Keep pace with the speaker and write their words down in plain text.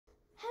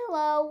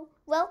Hello,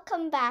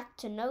 welcome back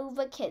to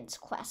Nova Kids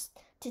Quest.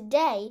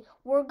 Today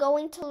we're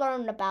going to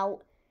learn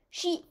about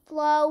sheet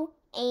flow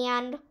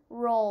and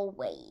roll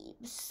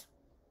waves.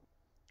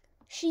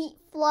 Sheet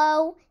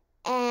flow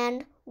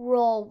and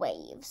roll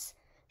waves.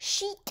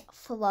 Sheet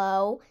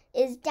flow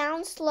is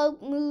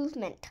downslope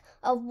movement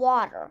of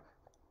water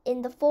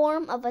in the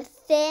form of a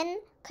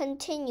thin,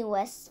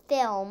 continuous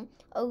film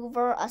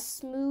over a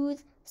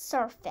smooth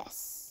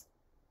surface.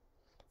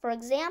 For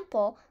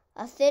example,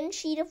 a thin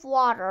sheet of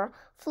water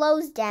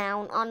flows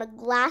down on a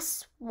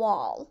glass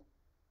wall.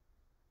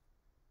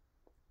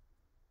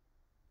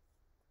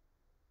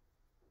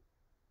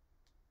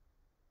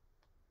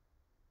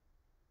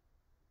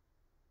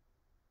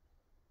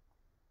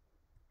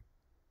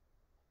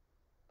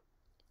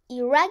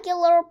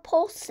 Irregular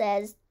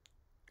pulses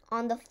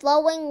on the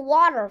flowing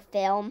water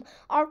film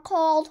are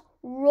called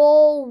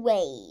roll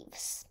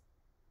waves.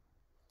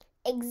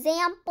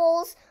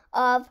 Examples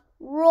of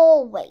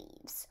roll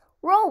waves.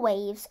 Roll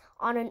waves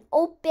on an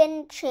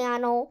open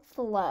channel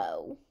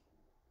flow.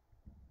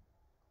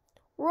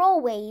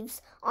 Roll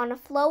waves on a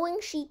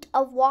flowing sheet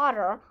of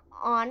water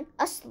on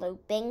a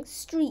sloping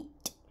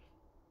street.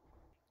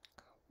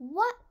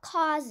 What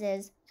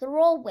causes the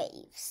roll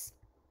waves?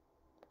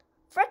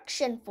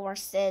 Friction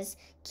forces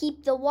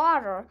keep the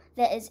water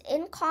that is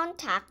in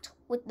contact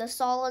with the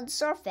solid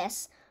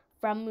surface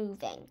from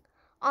moving.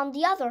 On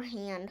the other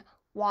hand,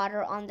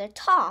 water on the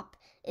top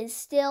is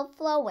still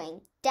flowing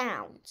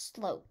down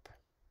slope.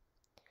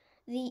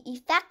 The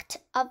effect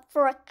of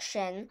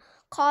friction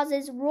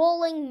causes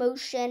rolling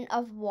motion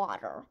of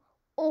water,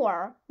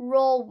 or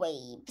roll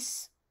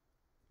waves.